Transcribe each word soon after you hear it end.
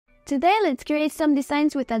Today, let's create some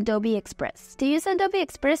designs with Adobe Express. To use Adobe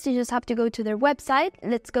Express, you just have to go to their website.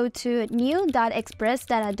 Let's go to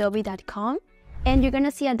new.express.adobe.com, and you're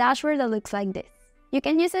gonna see a dashboard that looks like this. You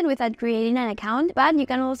can use it without creating an account, but you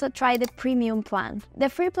can also try the premium plan. The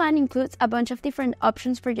free plan includes a bunch of different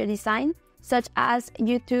options for your design, such as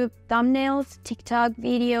YouTube thumbnails, TikTok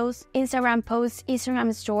videos, Instagram posts,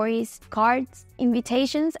 Instagram stories, cards,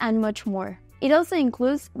 invitations, and much more. It also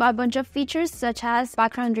includes a bunch of features such as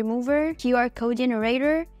background remover, QR code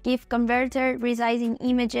generator, GIF converter, resizing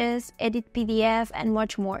images, edit PDF, and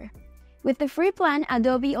much more. With the free plan,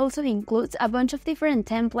 Adobe also includes a bunch of different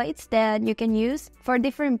templates that you can use for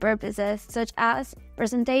different purposes, such as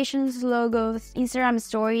presentations, logos, Instagram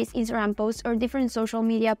stories, Instagram posts, or different social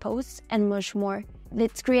media posts, and much more.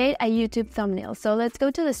 Let's create a YouTube thumbnail. So let's go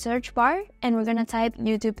to the search bar and we're gonna type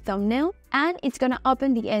YouTube thumbnail and it's gonna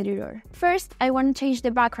open the editor. First, I wanna change the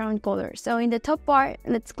background color. So in the top bar,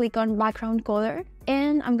 let's click on background color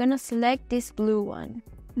and I'm gonna select this blue one.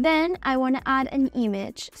 Then I wanna add an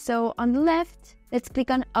image. So on the left, let's click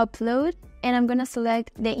on upload and I'm gonna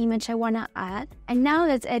select the image I wanna add. And now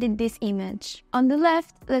let's edit this image. On the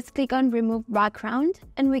left, let's click on remove background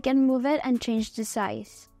and we can move it and change the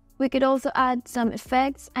size. We could also add some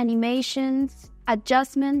effects, animations,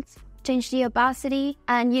 adjustments, change the opacity,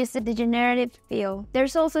 and use the generative fill.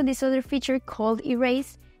 There's also this other feature called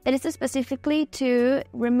erase that is specifically to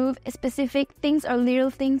remove specific things or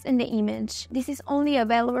little things in the image. This is only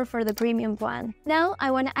available for the premium plan. Now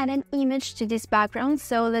I want to add an image to this background,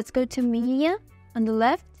 so let's go to media on the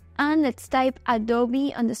left and let's type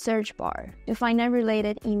Adobe on the search bar to find a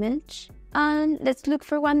related image. And let's look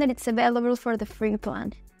for one that is available for the free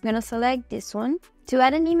plan. I'm gonna select this one. To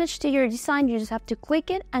add an image to your design, you just have to click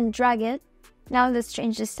it and drag it. Now let's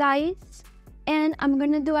change the size. And I'm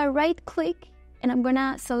gonna do a right click and I'm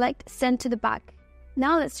gonna select send to the back.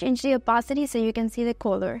 Now let's change the opacity so you can see the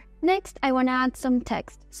color. Next, I wanna add some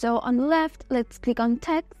text. So on the left, let's click on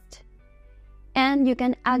text. And you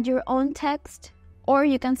can add your own text or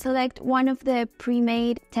you can select one of the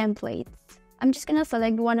pre-made templates. I'm just gonna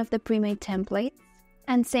select one of the pre-made templates.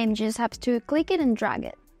 And same, you just have to click it and drag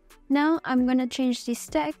it. Now I'm gonna change this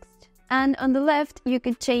text, and on the left you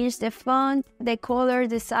could change the font, the color,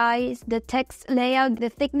 the size, the text layout, the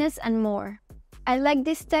thickness, and more. I like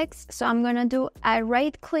this text, so I'm gonna do a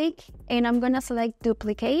right click and I'm gonna select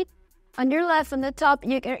duplicate. On your left, on the top,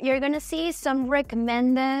 you're gonna see some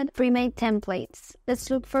recommended pre-made templates. Let's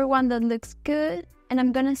look for one that looks good, and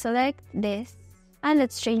I'm gonna select this. And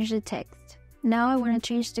let's change the text. Now I wanna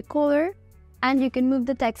change the color, and you can move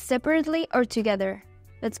the text separately or together.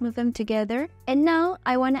 Let's move them together. And now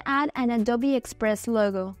I want to add an Adobe Express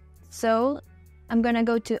logo. So I'm going to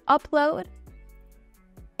go to upload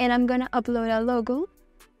and I'm going to upload a logo.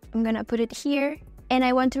 I'm going to put it here and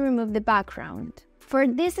I want to remove the background. For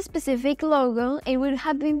this specific logo, it would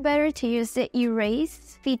have been better to use the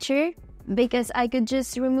erase feature because I could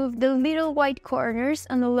just remove the little white corners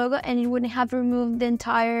on the logo and it wouldn't have removed the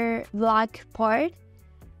entire black part.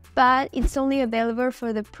 But it's only available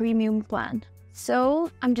for the premium plan. So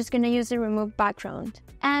I'm just gonna use the remove background.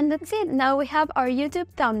 And that's it, now we have our YouTube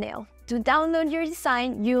thumbnail. To download your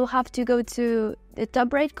design, you'll have to go to the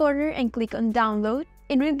top right corner and click on download.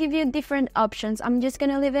 It will give you different options. I'm just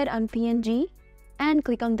gonna leave it on PNG and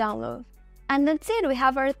click on download. And that's it, we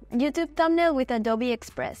have our YouTube thumbnail with Adobe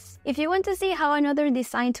Express. If you want to see how another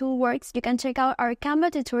design tool works, you can check out our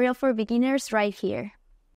Canva tutorial for beginners right here.